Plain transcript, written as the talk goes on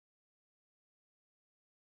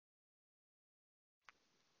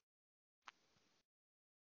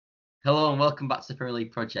Hello and welcome back to the Premier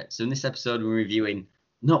League Project. So in this episode, we're reviewing.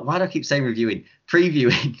 No, why do I keep saying reviewing?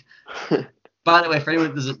 Previewing. By the way, for anyone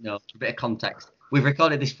who doesn't know, a bit of context. We've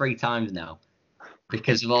recorded this 3 times now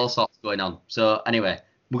because of all sorts going on. So anyway,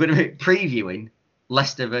 we're going to be previewing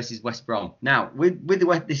Leicester versus West Brom. Now,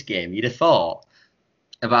 with this game, you'd have thought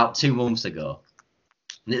about 2 months ago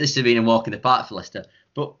that this would have been a walk in the park for Leicester.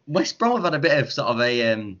 But West Brom have had a bit of sort of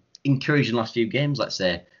a encouraging last few games, let's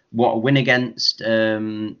say. What a win against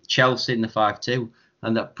Chelsea in the 5-2,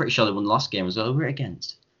 and I'm pretty sure they won the last game as well. Who were it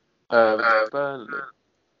against? Burnley.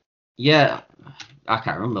 Yeah, I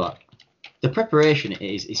can't remember that. The preparation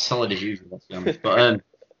is solid as usual, let's be honest. But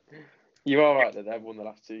You are right that they've won the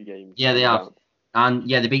last 2 games. yeah, they have, and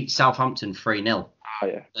yeah, they beat Southampton 3-0. Oh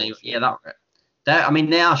yeah.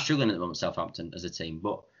 They are struggling at the moment, Southampton as a team,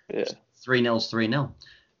 but Yeah. 3-0's 3-0.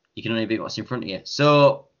 You can only beat what's in front of you.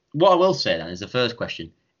 So what I will say then is the first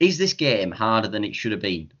question. Is this game harder than it should have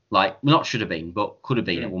been? Like, not should have been, but could have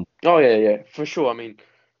been at one point. Oh yeah, for sure. I mean,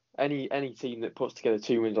 any team that puts together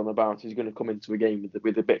 2 wins on the bounce is going to come into a game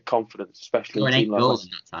with a bit of confidence, especially Scoring a 8 team like goals in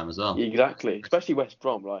that time as well. Exactly, especially West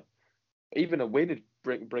Brom. Like, even a win would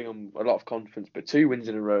bring them a lot of confidence, but 2 wins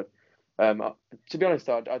in a row. To be honest,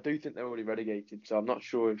 I do think they're already relegated, so I'm not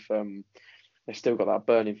sure if they've still got that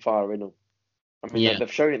burning fire in them. I mean,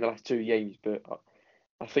 they've shown it in the last 2 games, but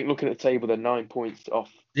I think looking at the table, they're 9 points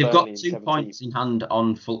off. They've Burnley got 2 and points in hand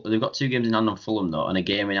on They've got 2 games in hand on Fulham though, and a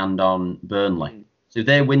game in hand on Burnley. Mm. So if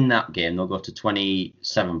they win that game, they'll go to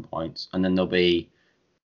 27 points, and then they'll be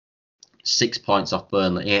 6 points off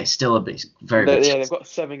Burnley. Yeah, it's still a bit very. Yeah, they've got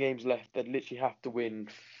 7 games left. They'd literally have to win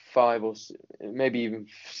 5 or maybe even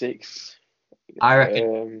 6. I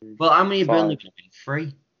reckon. Well, how many 5. Burnley?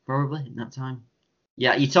 3 probably in that time.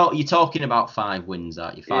 Yeah, you're talking about 5 wins,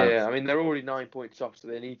 aren't you? 5. Yeah, I mean they're already 9 points off, so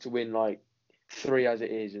they need to win like 3 as it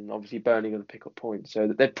is, and obviously Burnley going to pick up points, so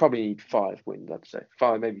they'd probably need 5 wins. I'd say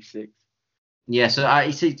 5, maybe 6. Yeah, so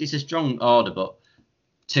it's a strong order, but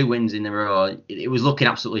 2 wins in a row. It was looking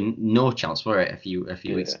absolutely no chance for it a few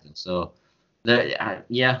weeks ago. So,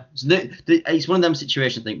 it's one of them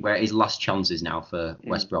situations I think where it is last chances now for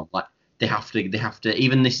West Brom. Like they have to.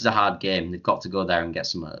 Even this is a hard game. They've got to go there and get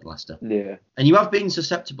some at Leicester. Yeah, and you have been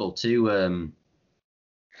susceptible to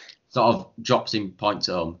sort of drops in points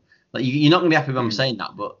at home. Like you're not going to be happy when I'm saying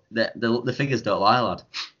that, but the figures don't lie, lad.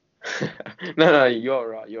 No, you're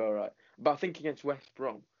right. But I think against West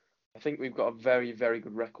Brom, I think we've got a very, very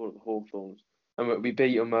good record at the Hawthorns, and we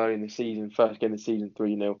beat them early in the season, first game of the season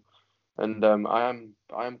 3-0. And I am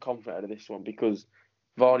confident of this one because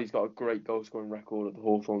Vardy's got a great goal scoring record at the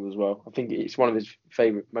Hawthorns as well. I think it's one of his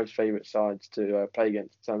most favourite sides to play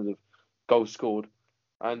against in terms of goals scored.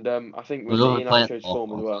 And I think with Iheanacho's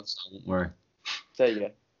form as well. So don't worry. Say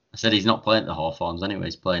again. I said he's not playing at the Hawthorns anyway.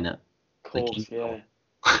 He's playing at. Of course.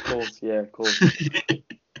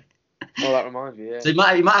 Oh, that reminds me. Yeah. So he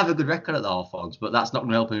might have a good record at the Hawthorns, but that's not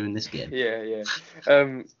going to help him in this game. Yeah.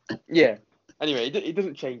 Anyway, it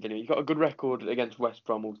doesn't change anything. He's got a good record against West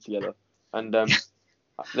Brom altogether, and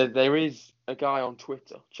there is a guy on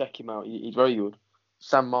Twitter. Check him out. He's very good.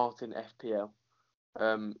 Sam Martin FPL.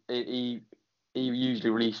 He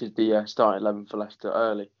usually releases the starting 11 for Leicester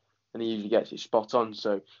early, and he usually gets it spot on.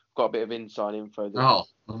 So got a bit of inside info that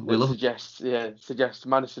suggests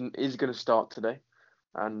Maddison is going to start today,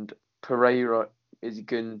 and Pereira is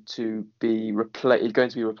going to be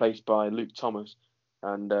replaced by Luke Thomas,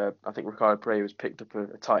 and I think Ricardo Pereira has picked up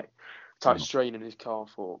a tight strain in his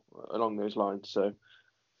calf or along those lines. So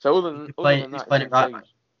other than that,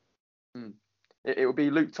 it will be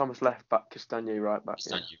Luke Thomas left back, Castagne right back.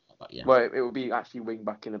 Yeah. Well, it will be actually wing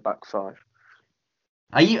back in a back 5.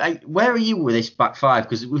 Where are you with this back 5?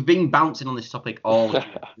 Because we've been bouncing on this topic all year,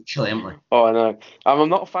 actually, haven't we? Oh, I know. I'm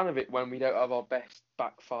not a fan of it when we don't have our best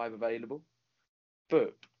back 5 available.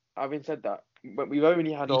 But having said that, we've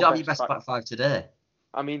only had your best back 5 today.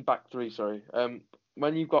 I mean back 3, sorry.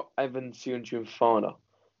 When you've got Evans, Sionchu, and Fana,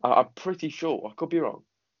 I'm pretty sure, I could be wrong,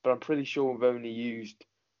 but I'm pretty sure we've only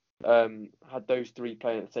had those 3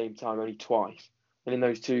 playing at the same time only twice. And in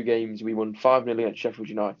those 2 games, we won 5-0 against Sheffield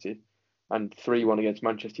United and 3-1 against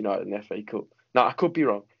Manchester United in the FA Cup. Now, I could be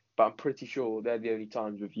wrong, but I'm pretty sure they're the only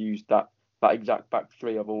times we've used that exact back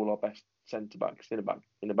 3 of all our best centre-backs in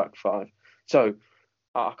a back 5. So,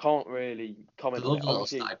 I can't really comment on it.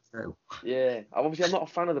 Obviously, I'm not a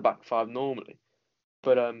fan of the back 5 normally.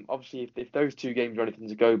 But obviously, if those 2 games are anything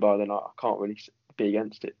to go by, then I can't really be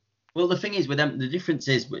against it. Well, the thing is with them, the difference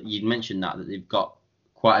is, you mentioned that they've got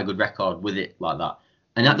quite a good record with it like that.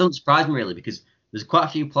 And that doesn't surprise me really, because there's quite a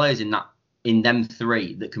few players in them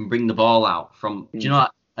 3 that can bring the ball out from, do you know,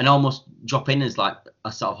 and almost drop in as like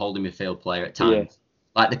a sort of holding midfield player at times.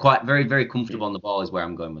 Like they're quite very, very comfortable on the ball is where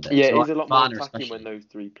I'm going with it. Yeah, So it like, is a lot more Fofana attacking when especially. those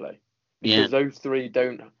three play. Yeah. Because those three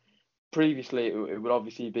don't. Previously, it would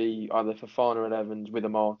obviously be either Fofana and Evans with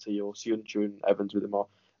Amati or Sionchu and Evans with Amati.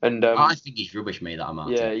 And I think he's rubbish, mate, that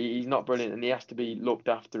yeah, Amati. he's not brilliant, and he has to be looked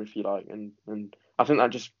after if you like. And I think that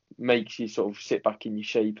just makes you sort of sit back in your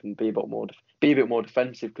shape and be a bit more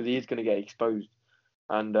defensive because he is going to get exposed.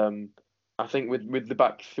 And I think with the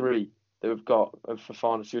back three that we've got of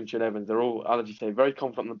Fofana, Sionchu, and Evans, they're all, as you say, very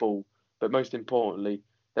confident on the ball. But most importantly,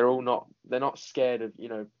 they're not scared of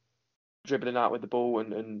dribbling out with the ball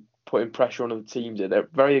and putting pressure on other teams. They're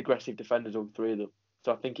very aggressive defenders, all three of them.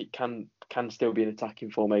 So I think it can still be an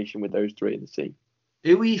attacking formation with those three in the team.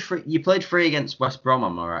 Who were you free? You played free against West Brom,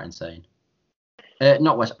 am I right in saying?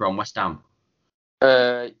 Not West Brom, West Ham.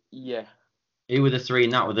 Yeah. Who were the three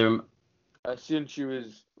in that? Were there?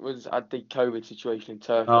 Sionchu was at the COVID situation in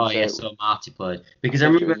Turkey, Oh so yeah, so Marty played I because I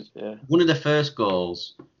think it remember was yeah. one of the first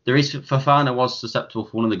goals. There is Fofana was susceptible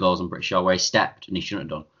for one of the goals. I'm pretty sure where he stepped and he shouldn't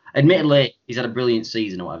have done. Admittedly, he's had a brilliant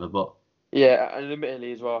season or whatever, but Yeah, and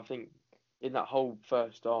admittedly as well, I think in that whole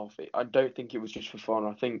first half, I don't think it was just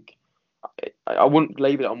Fofana. I think I wouldn't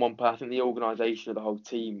label it on one player. I think the organisation of the whole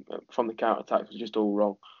team from the counter attacks was just all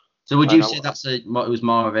wrong. so would you And say it was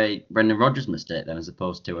more of a Brendan Rodgers mistake then as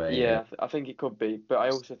opposed to a? yeah, I think it could be, but I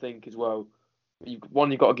also think as well, you've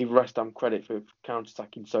got to give West Ham credit for counter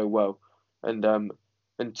attacking so well, and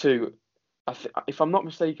two, if I'm not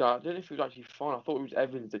mistaken, I don't know if it was actually Fofana. I thought it was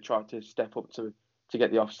Evans that tried to step up to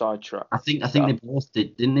get the offside trap. I think they both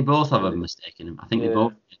did. Didn't they both have a mistake in him? I think they Yeah,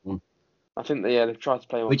 both did one. I think they tried to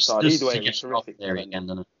play him Which offside. Either does way, it was suggest off horrific theory defending. again,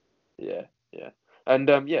 doesn't it? Yeah, yeah,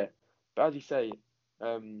 and yeah, but as you say,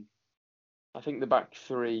 um, I think the back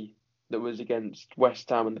three that was against West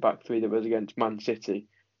Ham and the back three that was against Man City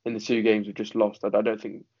in the two games we just lost. I don't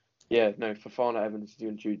think, yeah, no, Fofana, Evans,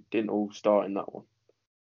 and Jude didn't all start in that one.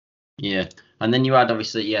 Yeah, and then you had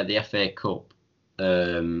obviously the FA Cup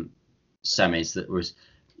semis that was.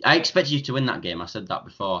 I expected you to win that game. I said that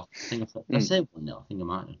before. I think I said 1-0. I think I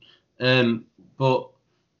might have. But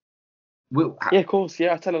Yeah, of course.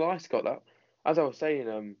 Yeah, I tell a lie, Scott. That as I was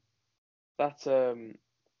saying, that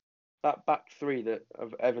that back three that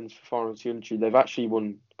of Evans, Fofana, and Sionchu, they've actually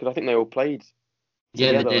won because I think they all played yeah,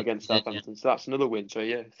 they together did. against They did, yeah. Southampton. So that's another win. So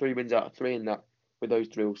yeah, 3 wins out of 3 in that with those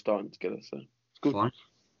three all starting together. So it's good. Fine.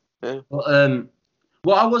 Yeah. But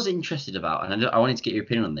what I was interested about, and I wanted to get your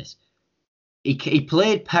opinion on this, he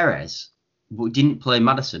played Perez, but didn't play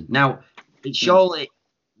Maddison. Now, it's surely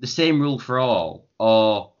the same rule for all,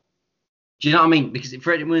 or do you know what I mean? Because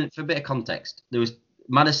for a bit of context, there was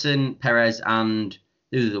Maddison, Perez, and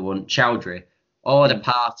the other one, Chowdhury, all had a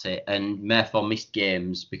party and therefore missed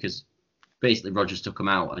games because basically Rodgers took them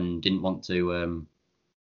out and didn't want to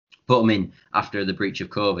put them in after the breach of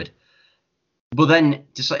COVID. But then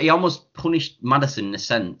he almost punished Maddison in a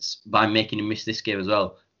sense by making him miss this game as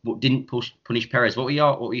well, but didn't punish Perez. What were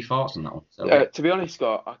your thoughts on that one? So, To be honest,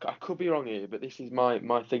 Scott, I could be wrong here, but this is my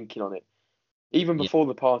thinking on it. Even yeah, before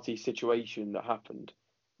the party situation that happened,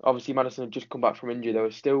 obviously Maddison had just come back from injury. There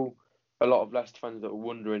was still a lot of Leicester fans that were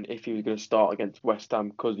wondering if he was going to start against West Ham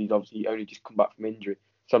because he's obviously only just come back from injury.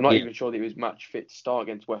 So I'm not yeah, even sure that he was match fit to start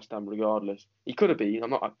against West Ham regardless. He could have been.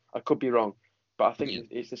 I could be wrong, but I yeah. think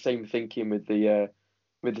it's the same thinking with the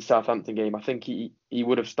Southampton game. I think he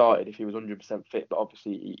would have started if he was 100% fit, but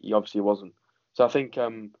obviously he obviously wasn't. So I think he's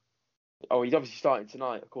obviously starting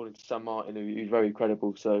tonight according to Sam Martin, who's very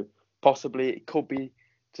credible. So possibly it could be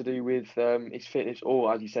to do with his fitness,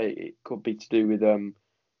 or as you say, it could be to do with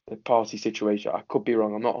the party situation. I could be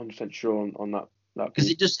wrong. I'm not 100% sure on that. Because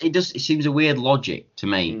it seems a weird logic to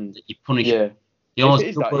me Mm. that you punish. Yeah. You If almost it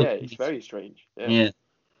is that, double yeah, it's punish. very strange. Yeah. Yeah.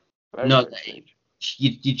 Very, No, very strange.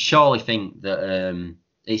 you'd surely think that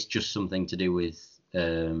it's just something to do with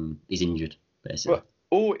he's injured, basically. But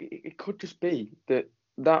or it could just be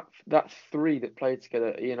that three that played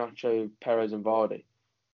together, Iheanacho, Perez, and Vardy.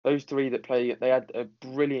 Those three that play, they had a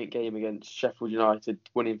brilliant game against Sheffield United,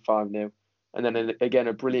 winning 5-0. And then again,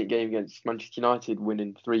 a brilliant game against Manchester United,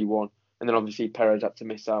 winning 3-1. And then obviously Perez had to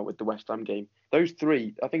miss out with the West Ham game. Those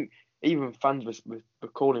three, I think even fans were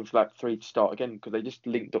calling for that three to start again because they just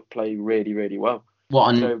linked up play really, really well.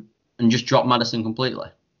 What, So and just drop Maddison completely?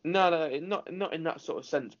 no, not in that sort of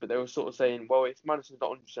sense. But they were sort of saying, well, if Maddison's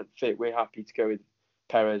not 100% fit, we're happy to go with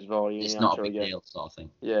Perez, Vardy, It's and not a Iheanacho big again. deal, sort of thing.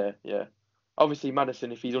 Yeah, yeah. Obviously,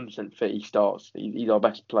 Maddison, if he's 100% fit, he starts. He's our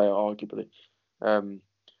best player, arguably.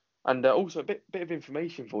 And also a bit of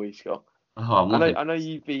information for you, Scott. Oh, I'm loving I know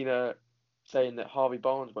you've been saying that Harvey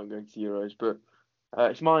Barnes won't go into Euros, but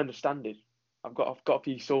it's my understanding. I've got a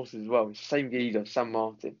few sources as well. It's the same geezer, Sam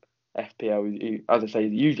Martin. FPL, who, as I say,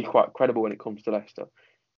 is usually quite credible when it comes to Leicester.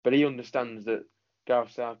 But he understands that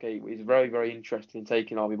Gareth Southgate is very, very interested in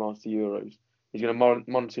taking RB Barnes to Euros. He's going to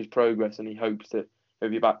monitor his progress, and he hopes that he'll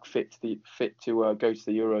be back fit to go to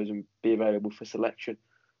the Euros and be available for selection.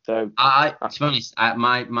 So, to be honest,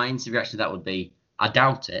 my instant reaction to that would be, I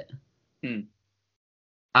doubt it.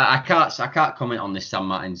 I can't comment on this Sam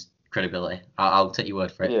Martin's credibility. I'll take your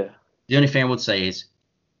word for it. Yeah. The only thing I would say is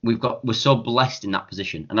we're so blessed in that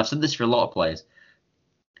position, and I've said this for a lot of players.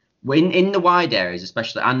 In the wide areas,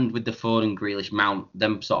 especially, and with the Foden, Grealish, Mount,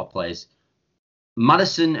 them sort of players,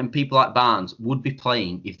 Maddison and people like Barnes would be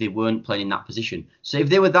playing if they weren't playing in that position. So if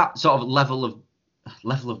they were that sort of level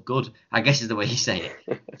of good, I guess is the way you say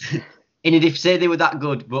it. And if say they were that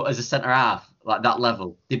good, but as a centre half, like that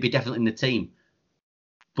level, they'd be definitely in the team.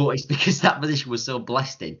 But it's because that position was so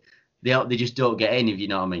blessed in, they just don't get in, if you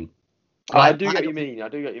know what I mean. I do get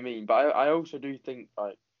what you mean. But I also do think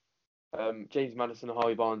like James Maddison and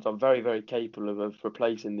Harvey Barnes are very, very capable of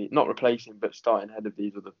not replacing, but starting ahead of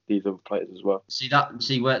these other players as well.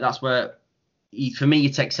 That's where for me, you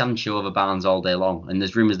take Sancho over Barnes all day long, and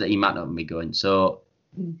there's rumours that he might not be going. So,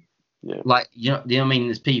 yeah, like you know what I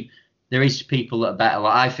mean. There is people that are better.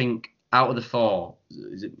 Like I think out of the four,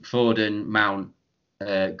 is it Foden, Mount,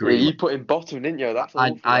 Grealish? Yeah, you put him bottom, didn't you? That's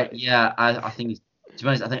awful. I think. To be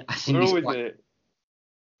honest, I think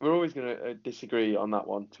we're always gonna disagree on that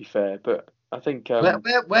one. To be fair, but I think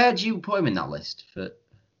where do you put him in that list?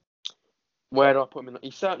 Where do I put him in?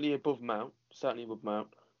 He's certainly above Mount.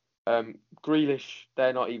 Grealish,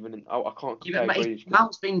 they're not even in. I can't compare Grealish.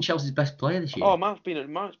 Mount's been Chelsea's best player this year. Oh, Mount's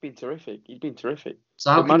been terrific. He's been terrific.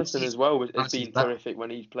 So but Maddison as well has been terrific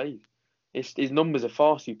when he's played. His numbers are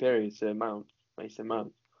far superior to Mason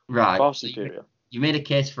Mount. Right. Far superior. You made a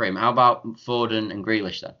case for him. How about Foden and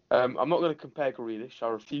Grealish then? I'm not going to compare Grealish. I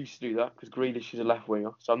refuse to do that because Grealish is a left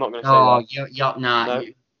winger. So I'm not going to say that. No.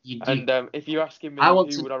 And if you're asking me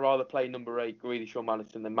who would I rather play number 8, Grealish or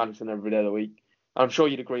Maddison, then Maddison every day of the week. I'm sure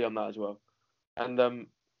you'd agree on that as well. And the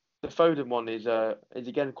Foden one is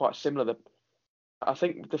again quite similar. I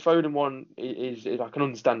think the Foden one is I can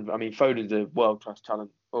understand. I mean, Foden's a world class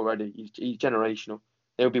talent already. He's generational.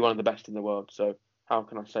 He'll be one of the best in the world. So how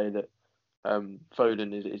can I say that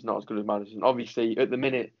Foden is not as good as Maddison? Obviously, at the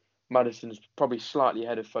minute, Maddison's probably slightly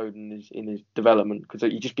ahead of Foden in his development because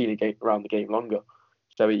he's just been around the game longer.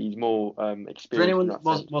 So he's more experienced. For anyone that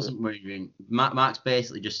wasn't wondering, Mark's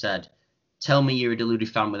basically just said, tell me you're a deluded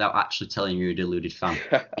fan without actually telling you're a deluded fan.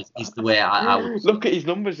 It's the way I would look at his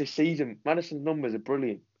numbers this season. Madison's numbers are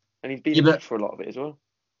brilliant, and he's been injured for a lot of it as well.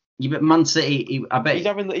 Yeah, but Man City, I bet he's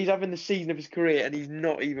having the season of his career, and he's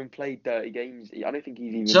not even played 30 games. I don't think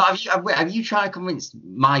he's even. So have you tried to convince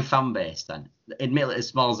my fan base then, admittedly as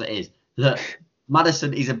small as it is, that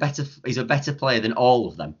Maddison is a better player than all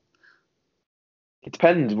of them? It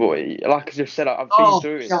depends, boy. Like I just said, I've been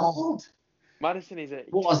through it. God. Maddison is a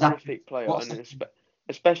terrific player, and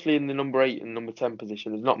especially in the number 8 and number 10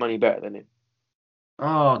 position. There's not many better than him.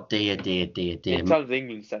 Oh dear. In terms of the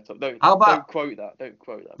England setup, don't quote that.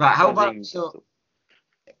 Right, how about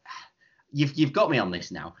you've got me on this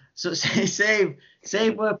now. So say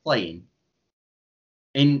we're playing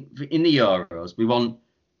in the Euros. We want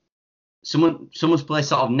someone's play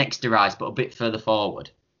sort of next to Rice, but a bit further forward.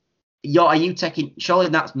 Are you taking? Surely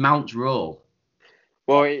that's Mount's role.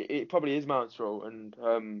 Well, it probably is Mount's role, and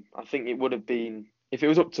I think it would have been if it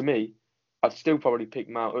was up to me. I'd still probably pick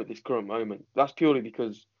Mount at this current moment. That's purely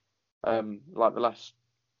because, like the last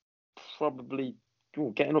probably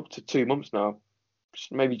getting up to 2 months now,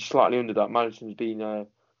 maybe slightly under that, Maddison's been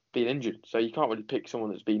injured, so you can't really pick someone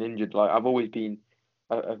that's been injured. Like I've always been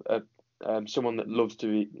someone that loves to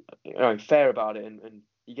be fair about it, and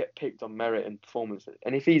you get picked on merit and performance.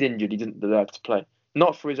 And if he's injured, he doesn't deserve to play.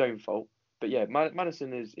 Not for his own fault, but yeah,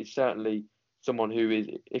 Maddison is certainly someone who is,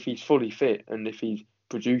 if he's fully fit and if he's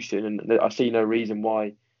producing, and I see no reason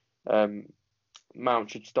why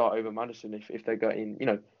Mount should start over Maddison if they're getting,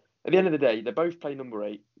 at the end of the day, they both play number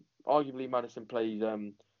 8. Arguably, Maddison plays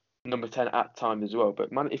number 10 at times as well. But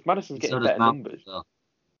if Maddison's getting better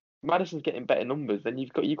numbers, then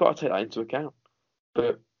you've got to take that into account.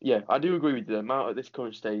 But yeah, I do agree with you. Mount at this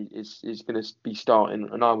current stage is going to be starting,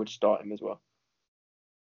 and I would start him as well.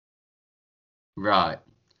 Right.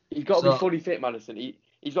 He's got to be fully fit, Maddison.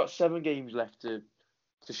 He's got 7 games left to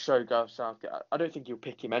show Gareth Southgate. I don't think he'll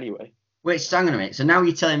pick him anyway. Wait, hang on a minute. So now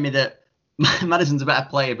you're telling me that Maddison's a better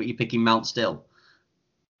player, but you're picking Mount still?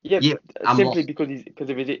 Yeah, simply because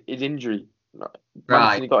of his injury. Right.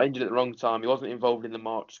 Maddison got injured at the wrong time. He wasn't involved in the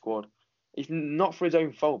March squad. It's not for his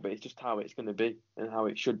own fault, but it's just how it's going to be and how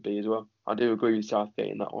it should be as well. I do agree with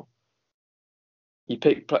Southgate in that one. You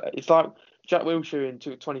pick. It's like Jack Wilshere in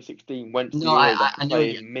 2016 went to the No, Euros after I know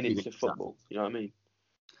you. playing minutes of football. You know what I mean?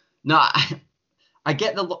 No, I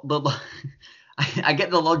get the I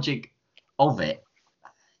get the logic of it.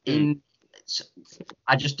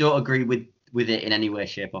 I just don't agree with it in any way,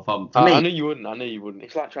 shape, or form. For I me, knew you wouldn't. I knew you wouldn't.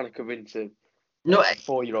 It's like trying to convince a no.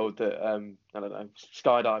 4-year-old that I don't know,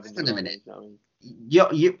 skydiving. Wait a minute. You know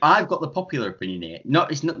what I mean? I've got the popular opinion here.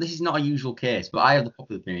 It's not. This is not a usual case, but I have the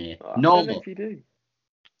popular opinion here. I don't know if you do.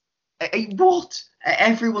 What?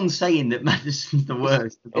 Everyone's saying that Maddison's the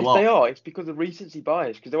worst of the If lot. they are, it's because of recency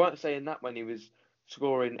bias. Because they weren't saying that when he was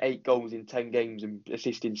scoring 8 goals in 10 games and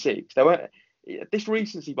assisting 6. They weren't. This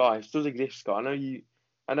recency bias does exist, Scott.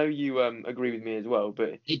 I know you agree with me as well.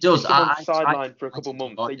 But It does. if someone's I sidelined for a I couple tend to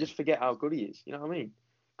months, avoid they it. just forget how good he is. You know what I mean?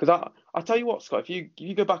 Because I tell you what, Scott. If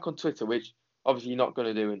you go back on Twitter, which obviously you're not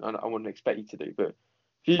going to do, and I wouldn't expect you to do, but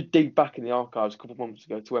if you dig back in the archives a couple of months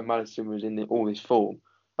ago to when Maddison was in all this form,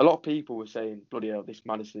 a lot of people were saying, "Bloody hell, this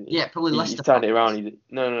Maddison, Yeah, probably he's Leicester turned it fans. around."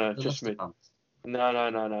 No, The trust Leicester me. fans.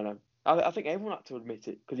 No. I think everyone had to admit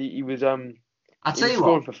it because he was I he tell was you what.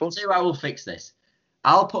 scoring for I'll fun. tell you how I will fix this.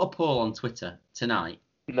 I'll put a poll on Twitter tonight.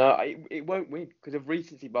 No, it won't win because of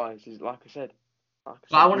recency biases. Like I said, But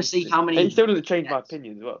I want to see how and it many. still doesn't change my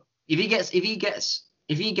opinion as well. If he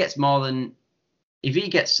gets more than, if he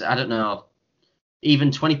gets, I don't know, even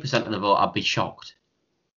 20% of the vote, I'd be shocked.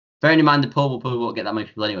 Bearing in mind the poll will probably won't get that many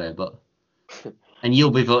people anyway, but and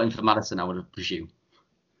you'll be voting for Maddison, I would presume.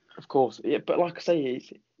 Of course, yeah, but like I say,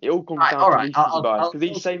 it all comes Right, down all to right. recency bias because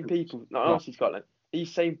these I'll same people, no, honestly, Scotland,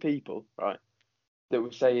 these same people, right, that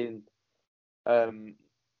were saying,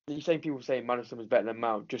 these same people saying Maddison was better than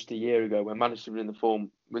Mount just a year ago when Maddison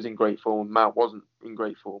was in great form, Mount wasn't in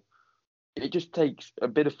great form. It just takes a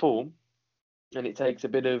bit of form, and it takes a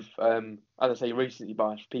bit of, as I say, recency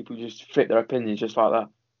bias. People just flip their opinions just like that.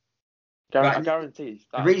 I Right. guarantee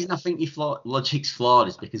The that. reason I think your logic's flawed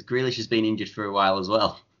is because Grealish has been injured for a while as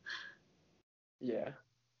well. Yeah,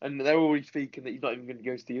 and they're already speaking that he's not even going to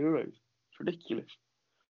go to the Euros. It's ridiculous.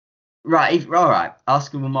 Right, all right. I'll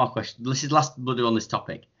ask you one more question. This is last bloody on this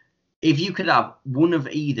topic. If you could have one of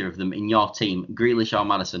either of them in your team, Grealish or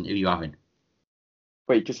Maddison, who are you having?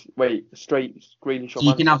 Wait, straight Grealish or So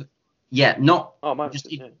you can Maddison? have, not Oh, just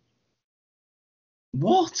Maddison, yeah.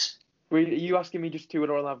 what? Are you asking me just who would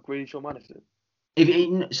I rather have, Grealish or Maddison?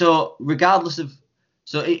 Regardless of,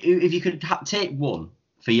 if you could take one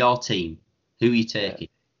for your team, who are you taking?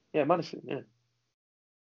 Yeah, Maddison, yeah.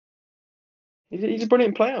 He's a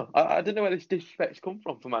brilliant player. I don't know where this disrespect's come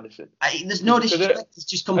from for Maddison. There's no disrespect. It's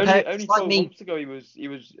just compared. Only It's like 12 me. months ago he was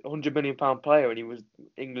 £100 million player and he was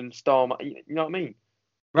England's star. You know what I mean?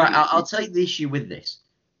 Right, I'll tell you the issue with this,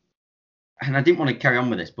 and I didn't want to carry on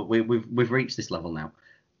with this, but we've reached this level now.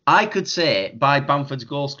 I could say by Bamford's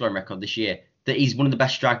goal scoring record this year that he's one of the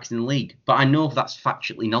best strikers in the league, but I know that's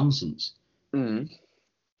factually nonsense. Mm.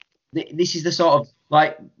 This is the sort of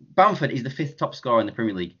like Bamford is the 5th top scorer in the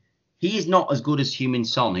Premier League. He is not as good as Heung-min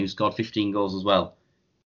Son, who scored 15 goals as well.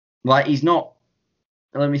 Like he's not.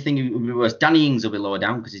 Let me think. It would be worse. Danny Ings will be lower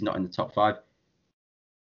down because he's not in the top 5.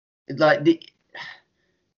 Like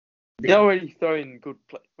They're already throwing good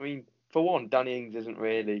play. I mean, for one, Danny Ings isn't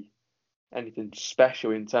really anything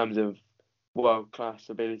special in terms of world class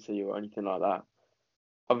ability or anything like that.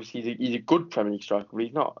 Obviously, he's a good Premier League striker, but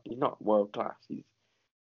he's not world class.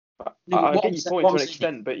 I get your point to an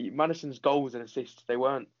extent, but Maddison's goals and assists, they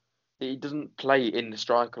weren't. He doesn't play in the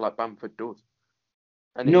striker like Bamford does.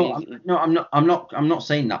 And I'm not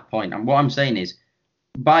saying that point. And what I'm saying is,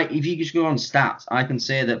 if you just go on stats, I could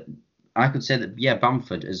say that yeah,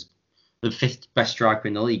 Bamford is the 5th best striker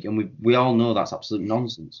in the league, and we all know that's absolute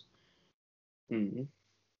nonsense. Mm-hmm.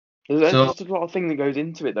 There's a lot of thing that goes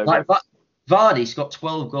into it though. Like Vardy's got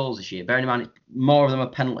 12 goals this year. Bearing in mind, more of them are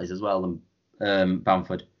penalties as well than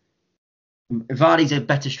Bamford. Vardy's a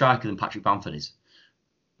better striker than Patrick Bamford is.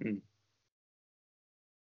 Mm.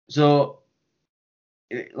 So,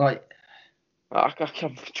 like,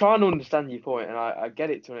 I'm trying to understand your point, and I get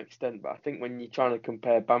it to an extent, but I think when you're trying to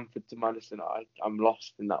compare Bamford to Maddison, I'm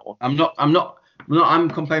lost in that one. I'm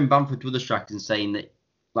comparing Bamford to other strikers and saying that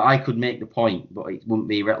I could make the point, but it wouldn't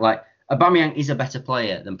be like Aubameyang is a better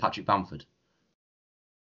player than Patrick Bamford.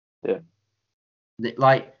 Yeah.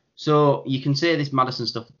 Like, so you can say this Maddison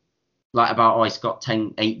stuff like about he's got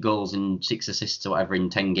 8 goals and 6 assists or whatever in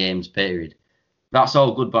 10 games period. That's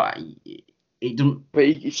all good, but it doesn't. But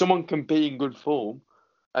if someone can be in good form,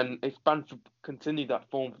 and if Bamford continued that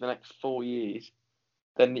form for the next 4 years,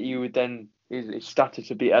 then his status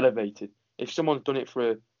would be elevated. If someone's done it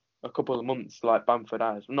for a couple of months like Bamford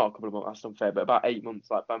has. Not a couple of months, that's unfair, but about 8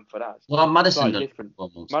 months like Bamford has. Well, Maddison Slightly done different. 4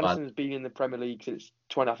 months. Maddison's been in the Premier League since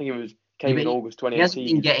 20. I think it was Yeah, came but in August he hasn't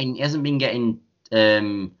 2018. been getting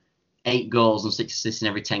 8 goals and 6 assists in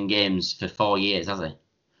every 10 games for 4 years, has he?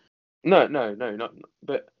 No, not.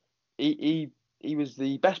 But he was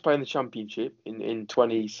the best player in the Championship in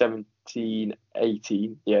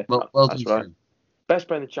 2017-18. Yeah, Well that's done right. for him. Best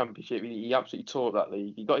player in the Championship. He absolutely tore that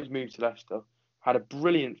league. He got his move to Leicester. Had a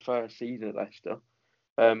brilliant first season at Leicester.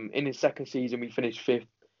 In his second season, we finished 5th.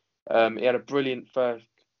 He had a brilliant first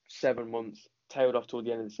 7 months. Tailed off toward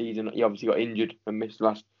the end of the season. He obviously got injured and missed the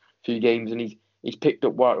last few games, and he's picked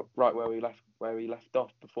up right where he left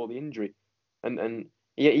off before the injury, and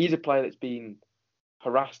he's a player that's been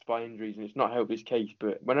harassed by injuries, and it's not helped his case.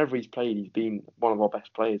 But whenever he's played, he's been one of our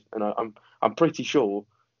best players, and I'm pretty sure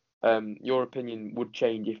your opinion would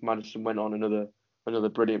change if Maddison went on another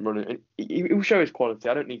brilliant run, and he will show his quality.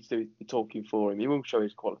 I don't need to do the talking for him. He will show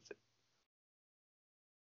his quality.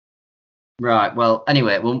 Right. Well,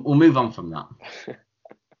 anyway, we'll move on from that.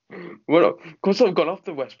 Well, of course, I've gone off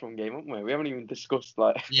the West Brom game, haven't we? We haven't even discussed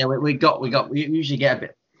like. Yeah, we usually get a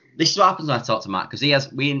bit. This is what happens when I talk to Matt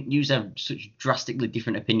because we usually have such drastically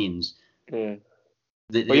different opinions. Yeah.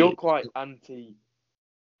 But you're quite anti.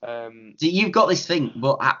 You've got this thing,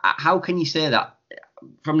 but how can you say that?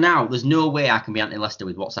 From now, there's no way I can be anti-Leicester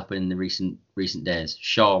with what's happened in the recent days.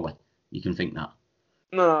 Surely you can think that.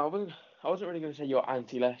 No, I wasn't really going to say you're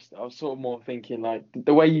anti-Leicester. I was sort of more thinking like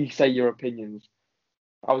the way you say your opinions.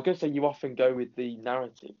 I was going to say you often go with the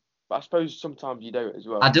narrative, but I suppose sometimes you don't as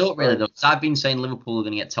well. I don't really though, because I've been saying Liverpool are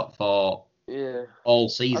going to get top 4 all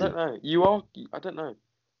season. I don't know. I don't know.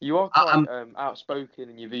 You are quite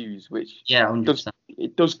outspoken in your views, which 100%.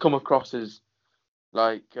 It does come across as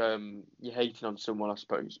like you're hating on someone, I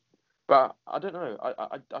suppose. But I don't know.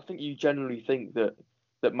 I think you generally think that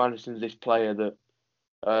Maddison's this player that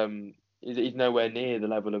is nowhere near the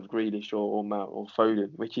level of Grealish or Mount or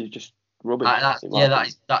Foden, which is just rubbish. That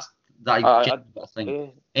is the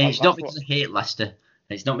thing. And it's not because I hate Leicester.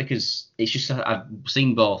 It's not because it's just I've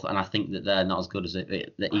seen both and I think that they're not as good as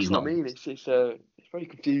that he's not. I mean, it's very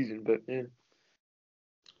confusing, but yeah.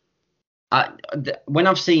 When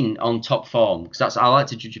I've seen on top form, because I like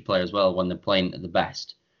to judge a player as well when they're playing at the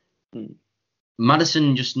best.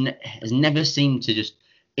 Maddison just has never seemed to just.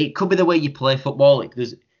 It could be the way you play football,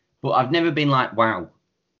 but I've never been like, wow,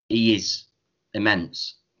 he is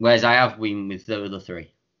immense. Whereas I have been with the other 3.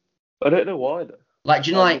 I don't know why though. Like,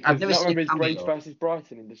 do you know, like I've never seen his brace versus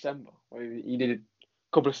Brighton in December. Where he did a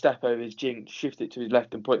couple of step overs, jinx, shift it to his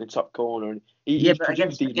left and put it in the top corner, and he's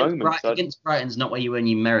produced these moments. Against Brighton's not where you earn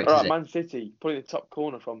your merits. All right, Man City put it in the top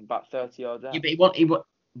corner from about 30 yards out. Yeah, but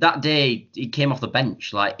that day he came off the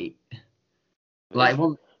bench like I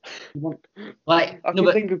can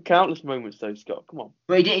think of countless moments though, Scott. Come on.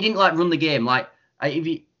 But he didn't like run the game when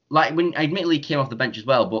admittedly he came off the bench as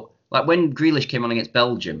well, but like when Grealish came on against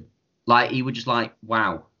Belgium, like he was just like,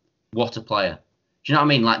 wow, what a player. Do you know what I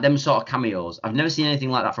mean? Like them sort of cameos. I've never seen anything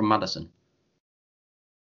like that from Maddison.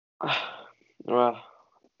 Well,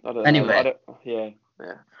 I don't anyway, know. Yeah.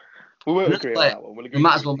 We won't agree on that one. We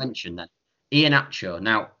might as well mention then Iheanacho.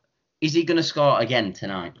 Now, is he going to score again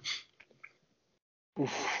tonight?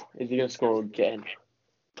 Is he going to score again?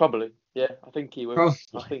 Probably. Yeah, I think he will.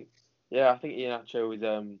 Probably. I think Iheanacho is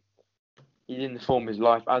he's in the form of his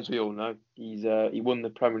life, as we all know. He won the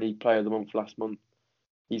Premier League Player of the Month last month.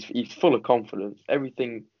 He's full of confidence.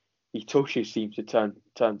 Everything he touches seems to turn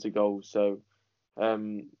to goals. So I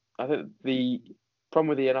think the problem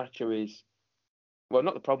with Iheanacho is, well,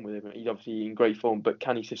 not the problem with him. He's obviously in great form, but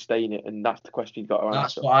can he sustain it? And that's the question he's got to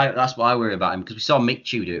answer. That's what I worry about him, because we saw Mick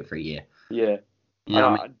Chew do it for a year. Yeah.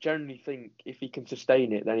 I generally think if he can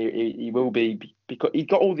sustain it, then he will be, because he's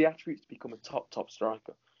got all the attributes to become a top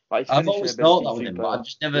striker. Like I've always thought that with him, but I've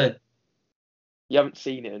just never. Yeah. You haven't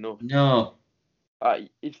seen it enough. No.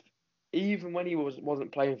 Even when he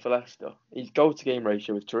wasn't playing for Leicester, his goal to game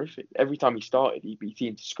ratio was terrific. Every time he started, he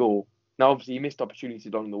seemed to score. Now, obviously, he missed opportunities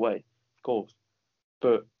along the way, of course.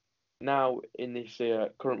 But now in this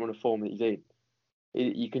current run of form that he's in,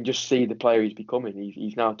 you can just see the player he's becoming.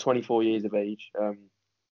 He's now 24 years of age.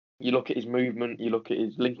 You look at his movement, you look at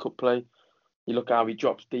his link-up play, you look at how he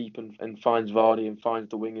drops deep and finds Vardy and finds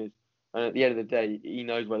the wingers. And at the end of the day, he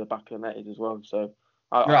knows where the back of the net is as well. So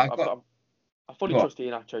I fully trust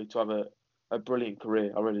Iheanacho to have a brilliant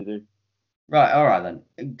career. I really do. Right, all right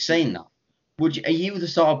then. Saying that, would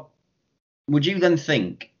you then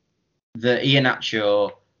think that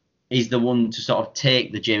Iheanacho is the one to sort of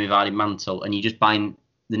take the Jamie Vardy mantle, and you just buying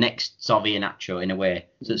the next sort of Iheanacho in a way,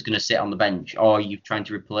 so it's going to sit on the bench, or are you trying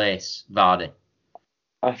to replace Vardy?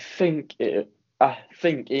 I think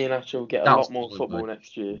Iheanacho will get a That's lot more probably football right.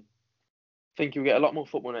 next year. I think he'll get a lot more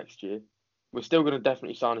football next year. We're still going to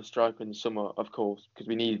definitely sign a striker in the summer, of course, because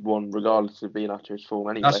we need one regardless of Iheanacho's form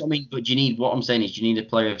That's anyway. what I mean. But do you need what I'm saying is, do you need a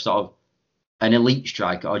player of sort of an elite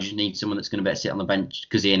striker, or do you need someone that's going to be able to sit on the bench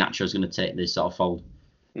because Iheanacho is going to take this sort of fold?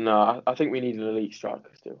 No, I think we need an elite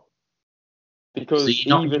striker still. So Because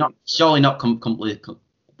you're not even surely not completely.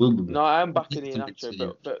 no, I am backing Completely convinced Iheanacho, with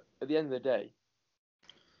him. but at the end of the day,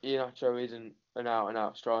 Iheanacho isn't an out and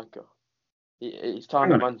out striker. His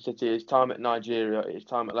time Hang at on. Man City, his time at Nigeria, his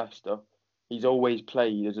time at Leicester, he's always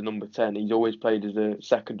played as a number 10. He's always played as a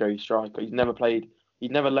secondary striker. He's never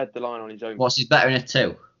led the line on his own. What's his better in a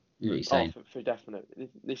two? Is what you're Oh, saying? for definite.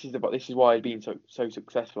 This is why he's been so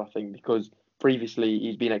successful, I think, because previously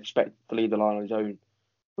he's been expected to lead the line on his own,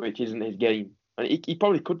 which isn't his game. And he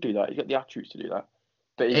probably could do that. He's got the attributes to do that.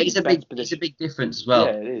 But his best It's a position. big difference as Yeah, well.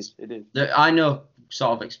 it is. It is. I know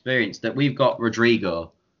sort of experience that we've got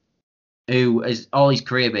Rodrigo, who is all his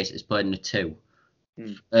career basically has played in a two.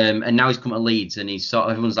 And now he's come to Leeds, and he's sort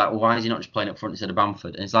of everyone's like, well, why is he not just playing up front instead of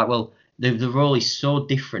Bamford? And it's like, well, the role is so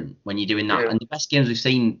different when you're doing that. Yeah. And the best games we've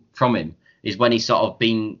seen from him is when he's sort of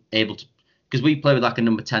been able to, because we play with like a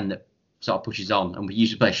number 10 that sort of pushes on, and we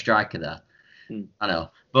usually play a striker there. I know,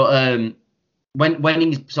 but when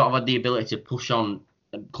he's sort of had the ability to push on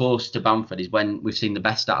close to Bamford is when we've seen the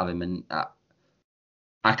best out of him, and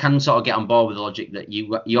I can sort of get on board with the logic that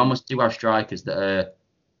you almost do have strikers that are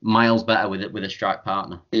miles better with a strike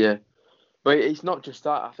partner. Yeah. But it's not just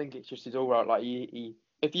that. I think it's just his all right. Like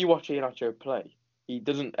if you watch Iheanacho play, he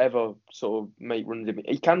doesn't ever sort of make runs in.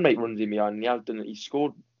 He can make runs in behind, and he has done it. He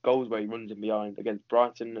scored goals where he runs in behind against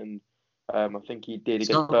Brighton, and I think he did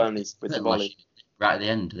against Burnley with the volley. Right at the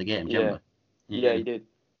end of the game, Yeah, yeah, he did.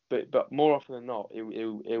 But more often than not,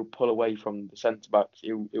 he'll pull away from the centre backs.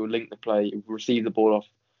 He'll link the play. He'll receive the ball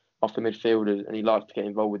off the midfielders, and he likes to get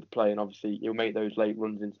involved with the play. And obviously, he'll make those late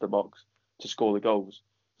runs into the box to score the goals.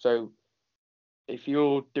 So if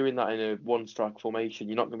you're doing that in a one strike formation,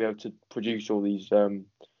 you're not going to be able to produce all these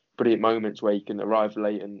brilliant moments where you can arrive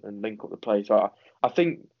late and link up the play. So I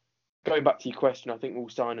think going back to your question, I think we'll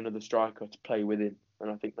sign another striker to play with him,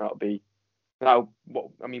 and I think you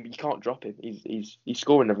can't drop him. He's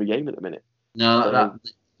scoring every game at the minute. No, So, that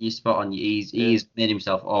you're spot on. He's made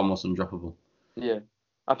himself almost undroppable. Yeah,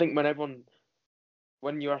 I think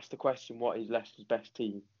when you're asked the question, what is Leicester's best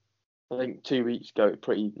team? I think 2 weeks ago,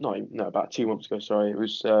 about 2 months ago, sorry, it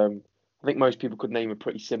was. I think most people could name a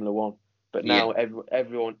pretty similar one, but now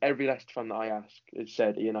every Leicester fan that I ask has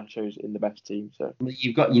said Iheanacho's in the best team. So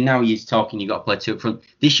You've got you're talking. You've got to play two up front.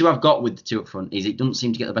 The issue I've got with the two up front is it doesn't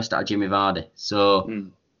seem to get the best out of Jimmy Vardy. So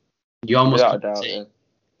you almost without a doubt, yeah.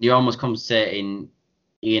 You're almost compensating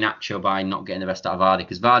Iheanacho by not getting the best out of Vardy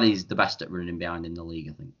because Vardy's the best at running behind in the league,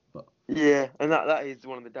 I think. But yeah, and that is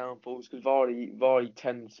one of the downfalls because Vardy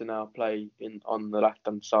tends to now play on the left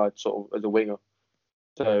hand side, sort of as a winger.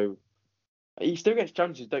 So he still gets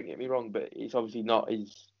chances. Don't get me wrong, but it's obviously not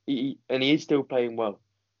he is still playing well.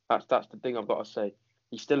 That's the thing I've got to say.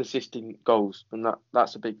 He's still assisting goals, and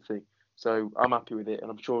that's a big thing. So I'm happy with it,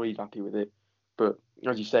 and I'm sure he's happy with it. But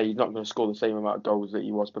as you say, he's not going to score the same amount of goals that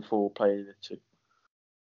he was before playing the two.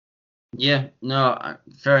 yeah, no,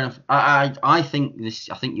 fair enough. I think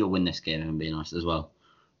you'll win this game. If I'm being honest as well.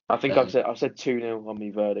 I think I've said 2-0 on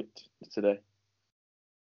my verdict today.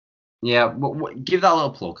 Yeah, give that a little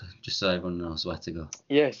plug just so everyone knows where to go.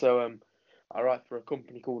 Yeah, so I write for a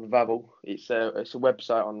company called Vavel. It's a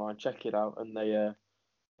website online. Check it out, and they've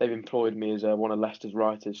employed me as one of Leicester's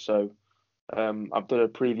writers. So I've done a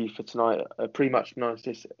preview for tonight, a pre-match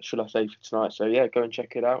analysis, should I say, for tonight. So yeah, go and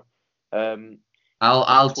check it out.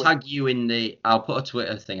 I'll tag you in the. I'll put a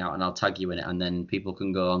Twitter thing out and I'll tag you in it, and then people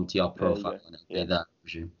can go onto your profile and it'll be there. I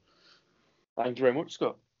presume. Thank you very much,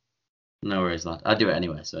 Scott. No worries, lad. I do it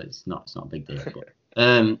anyway, so it's not a big deal.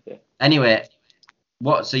 But anyway,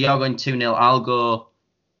 so you're going 2-0. I'll go.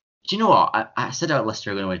 Do you know what? I said out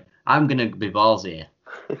Leicester are going to win. I'm going to be ballsy here.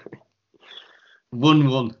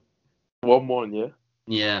 1-1. 1-1, yeah.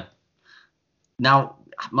 Yeah. Now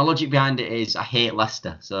my logic behind it is I hate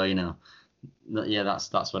Leicester, so you know. Yeah,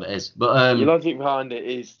 that's what it is. But your logic behind it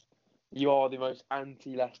is you are the most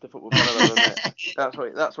anti-Leicester football fan I've ever met.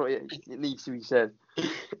 That's what it needs to be said.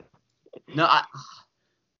 No,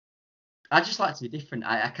 I just like to be different.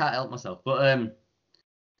 I can't help myself. But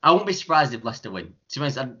I won't be surprised if Leicester win. To be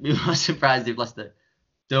honest, I'd be more surprised if Leicester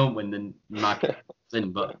don't win than Mark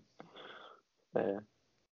win. But yeah,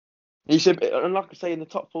 you said, and like I say, in the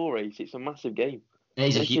top four race, it's a massive game. it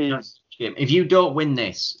is a huge game. If you don't win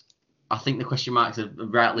this, I think the question marks have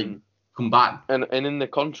rightly come back. And in the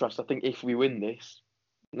contrast, I think if we win this,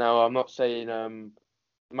 Now, I'm not saying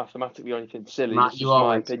mathematically or anything silly. Matt, It's just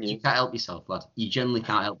my you opinion. can't help yourself, lad. You generally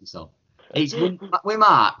can't help yourself. It's with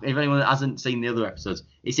Mark. If anyone hasn't seen the other episodes,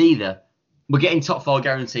 it's either we're getting top 4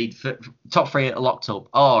 guaranteed, for top 3 locked up,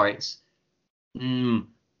 or it's do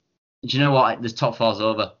you know what? The top 4's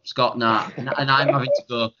over. Scott, nah. And I'm having to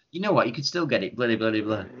go, you know what? You could still get it. Bloody, bloody,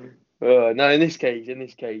 bloody. No, in this case,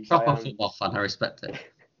 Proper football fan, I respect it.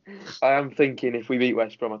 I am thinking if we beat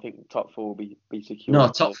West Brom, I think top 4 will be secure. No,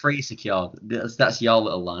 top 3 secured. That's your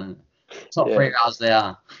little line. Top 3 are as they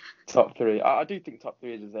are. Top 3. I do think top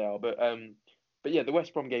 3 is as they are, but yeah, the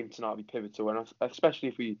West Brom game tonight will be pivotal, and especially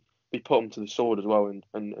if we put them to the sword as well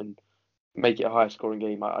and make it a higher scoring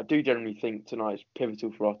game. I do generally think tonight is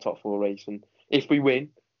pivotal for our top 4 race, and if we win,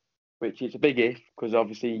 which is a big if, because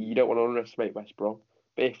obviously you don't want to underestimate West Brom,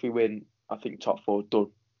 but if we win, I think top 4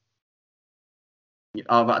 done.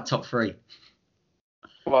 How about top 3?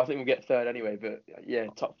 Well, I think we'll get third anyway, but yeah,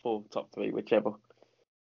 top 4, top 3, whichever.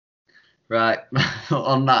 Right,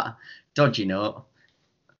 on that dodgy note,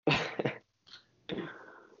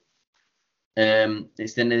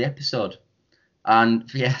 it's the end of the episode. And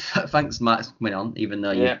yeah, thanks, Matt, for coming on, even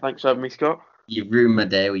though thanks for having me, Scott. You ruined my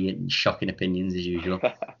day with your shocking opinions as usual.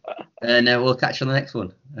 And we'll catch you on the next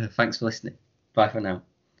one. Thanks for listening. Bye for now.